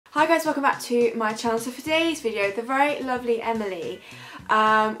Hi guys, welcome back to my channel. So for today's video, the very lovely Emily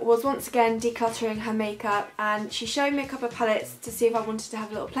was once again decluttering her makeup, and she showed me a couple of palettes to see if I wanted to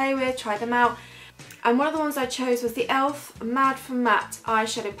have a little play with, try them out. And one of the ones I chose was the e.l.f. Mad for Matte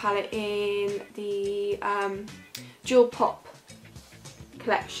eyeshadow palette in the Jewel Pop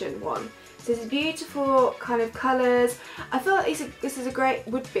collection one. So these beautiful kind of colours. I feel like this is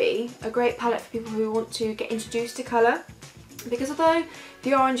would be a great palette for people who want to get introduced to colour, because although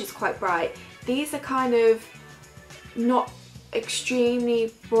the orange is quite bright, these are kind of not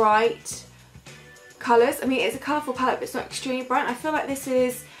extremely bright colours. I mean, it's a colourful palette, but it's not extremely bright. I feel like this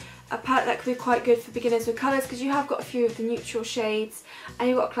is a palette that could be quite good for beginners with colours, because you have got a few of the neutral shades and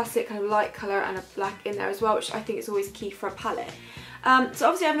you've got a classic kind of light colour and a black in there as well, which I think is always key for a palette. So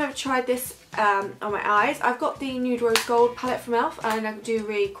obviously I've never tried this on my eyes. I've got the Nude Rose Gold palette from e.l.f. and I do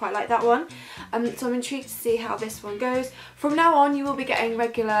really quite like that one. So I'm intrigued to see how this one goes. From now on you will be getting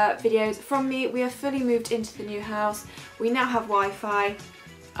regular videos from me. We have fully moved into the new house. We now have Wi-Fi.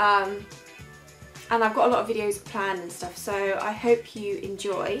 And I've got a lot of videos planned and stuff, so I hope you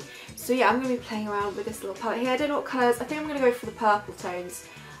enjoy. So yeah, I'm going to be playing around with this little palette here. I don't know what colours. I think I'm going to go for the purple tones.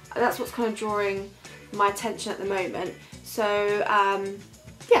 That's what's kind of drawing my attention at the moment. So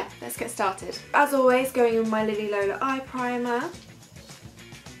yeah, let's get started. As always, going in with my Lily Lola eye primer.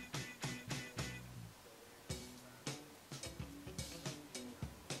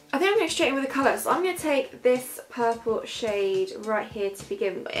 I think I'm going straight in with the colours. So I'm going to take this purple shade right here to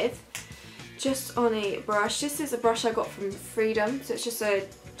begin with, just on a brush. This is a brush I got from Freedom, so it's just a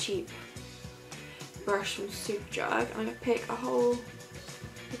cheap brush from Superdrug. I'm going to pick a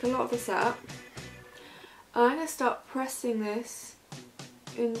lot of this up. I'm going to start pressing this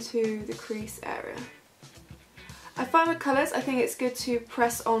into the crease area. I find with colours, I think it's good to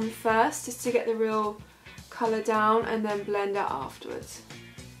press on first just to get the real colour down and then blend out afterwards.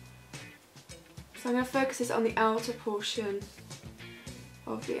 So I'm going to focus this on the outer portion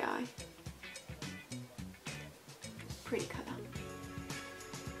of the eye. Pretty colour.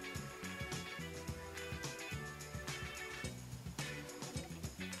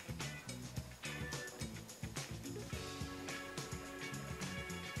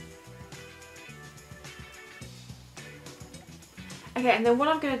 Okay, and then what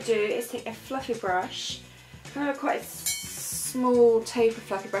I'm going to do is take a fluffy brush. I'm going to have quite a small taper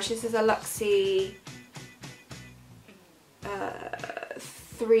fluffy brush. This is a Luxie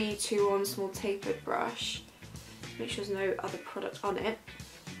 321 small tapered brush. Make sure there's no other product on it.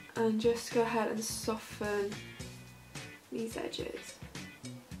 And just go ahead and soften these edges.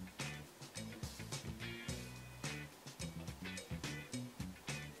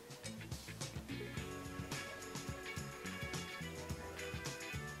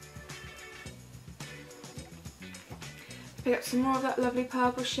 Pick up some more of that lovely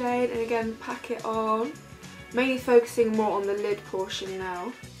purple shade and again pack it on, mainly focusing more on the lid portion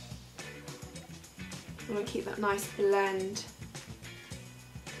now. I want to keep that nice blend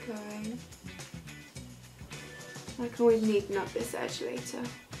going. I can always neaten up this edge later.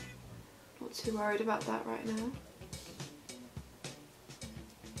 Not too worried about that right now.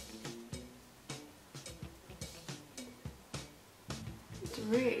 It's a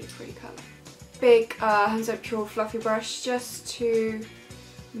really pretty colour. Big Hands Up Pure fluffy brush just to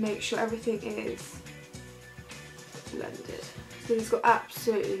make sure everything is blended. So it's got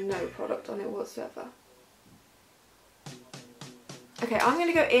absolutely no product on it whatsoever. Okay, I'm going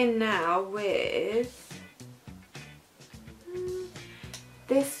to go in now with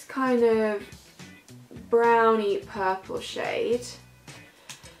this kind of browny purple shade.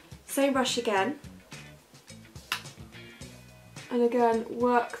 Same brush again. And again,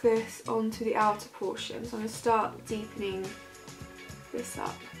 work this onto the outer portion. So I'm going to start deepening this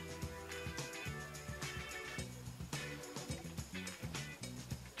up.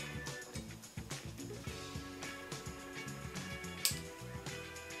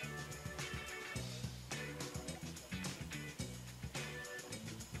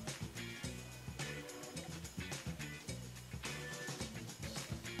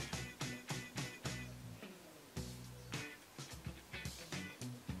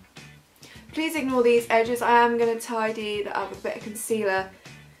 Please ignore these edges. I am going to tidy that up with a bit of concealer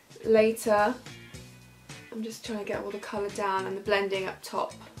later. I'm just trying to get all the colour down and the blending up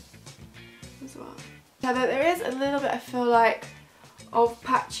top as well. Now there is a little bit, I feel like, of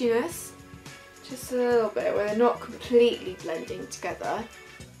patchiness. Just a little bit where they're not completely blending together.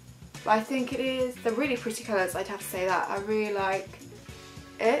 But I think they're really pretty colours, I'd have to say that. I really like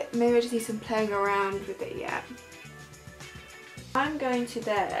it. Maybe I just need some playing around with it yet. I'm going to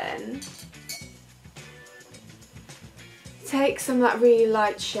then take some of that really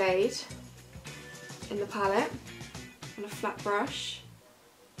light shade in the palette on a flat brush.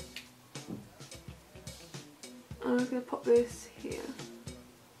 And I'm going to pop this here.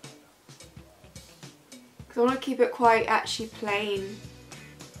 Because I want to keep it quite actually plain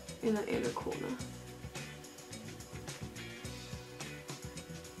in the inner corner.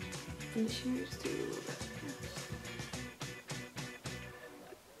 And just do a little bit here.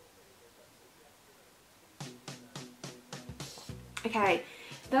 Okay,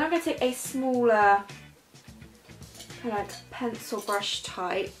 then I'm going to take a smaller kind of like pencil brush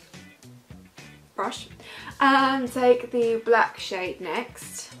type brush and take the black shade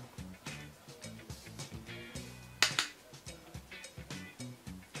next.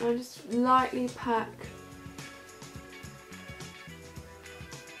 And just lightly pack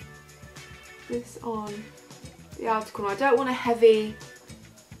this on the outer corner. I don't want a heavy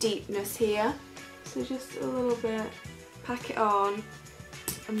deepness here, so just a little bit. Pack it on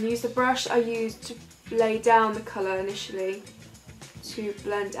and use the brush I used to lay down the colour initially to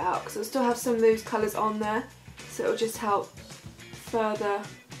blend out, because it'll still have some of those colours on there, so it'll just help further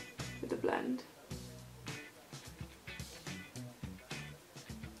with the blend.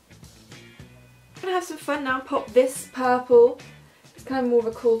 I'm going to have some fun now, pop this purple, it's kind of more of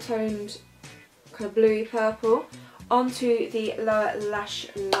a cool toned kind of bluey purple, onto the lower lash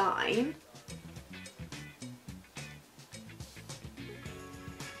line.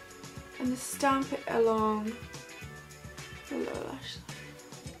 And just stamp it along the lower lash line.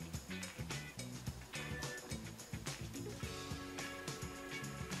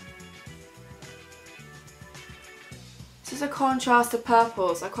 This is a contrast of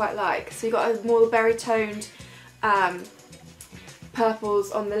purples I quite like. So you've got a more berry toned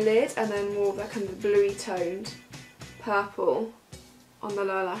purples on the lid, and then more of that kind of bluey toned purple on the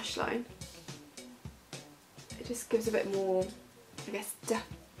lower lash line. It just gives a bit more, I guess,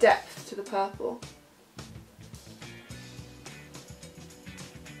 depth to the purple.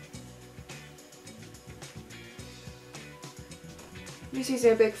 I'm just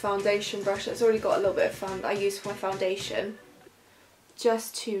using a big foundation brush that's already got a little bit of fun that I use for my foundation,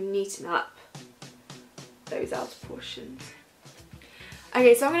 just to neaten up those outer portions.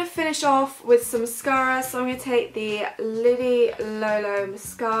 Okay, so I'm going to finish off with some mascara. So I'm going to take the Lily Lolo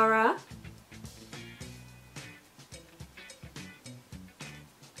mascara.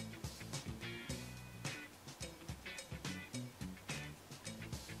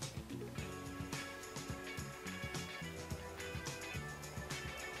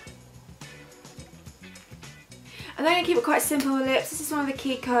 And then I'm going to keep it quite simple with lips. This is one of the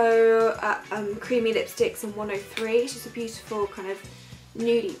Kiko creamy lipsticks in 103. It's just a beautiful kind of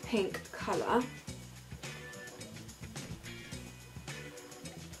nudie pink colour.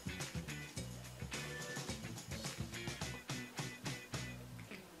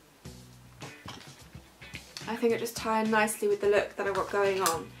 I think it just ties in nicely with the look that I've got going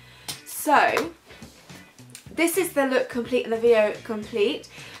on. So this is the look complete and the video complete.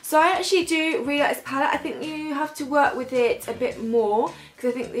 So I actually do really like this palette. I think you have to work with it a bit more,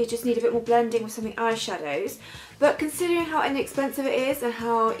 because I think you just need a bit more blending with some of the eyeshadows. But considering how inexpensive it is and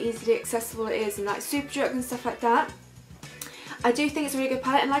how easily accessible it is, and like Superdrug and stuff like that, I do think it's a really good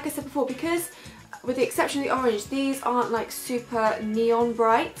palette. And like I said before, because with the exception of the orange, these aren't like super neon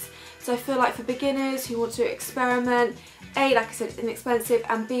bright. So I feel like for beginners who want to experiment, A, like I said, it's inexpensive,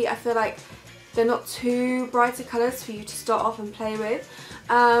 and B, I feel like they're not too brighter colours for you to start off and play with.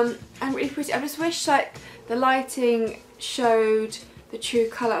 And really pretty. I just wish like the lighting showed the true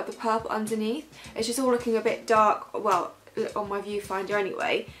colour of the purple underneath. It's just all looking a bit dark, well, on my viewfinder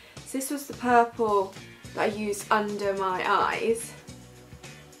anyway. So this was the purple that I used under my eyes.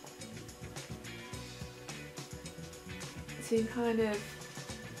 So you kind of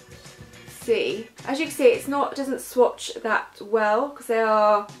see. As you can see, it doesn't swatch that well, because they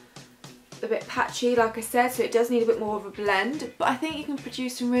are a bit patchy, like I said, so it does need a bit more of a blend, but I think you can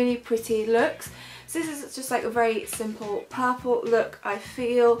produce some really pretty looks. So this is just like a very simple purple look, I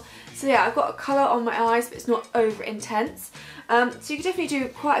feel. So yeah, I've got a colour on my eyes, but it's not over intense. So you can definitely do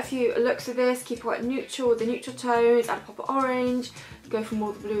quite a few looks with this, keep it quite neutral with the neutral tones, add a pop of orange, go for more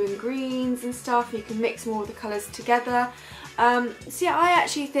of the blue and greens and stuff. You can mix more of the colours together. So yeah, I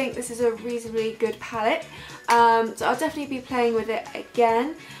actually think this is a reasonably good palette. So I'll definitely be playing with it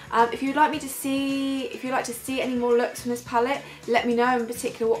again. If you'd like to see any more looks from this palette, let me know in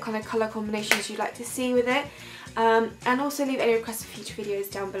particular what kind of colour combinations you'd like to see with it. And also leave any requests for future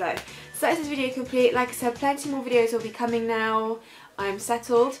videos down below. So that is this video complete. Like I said, plenty more videos will be coming now. I'm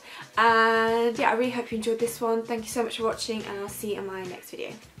settled. And yeah, I really hope you enjoyed this one. Thank you so much for watching, and I'll see you in my next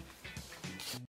video.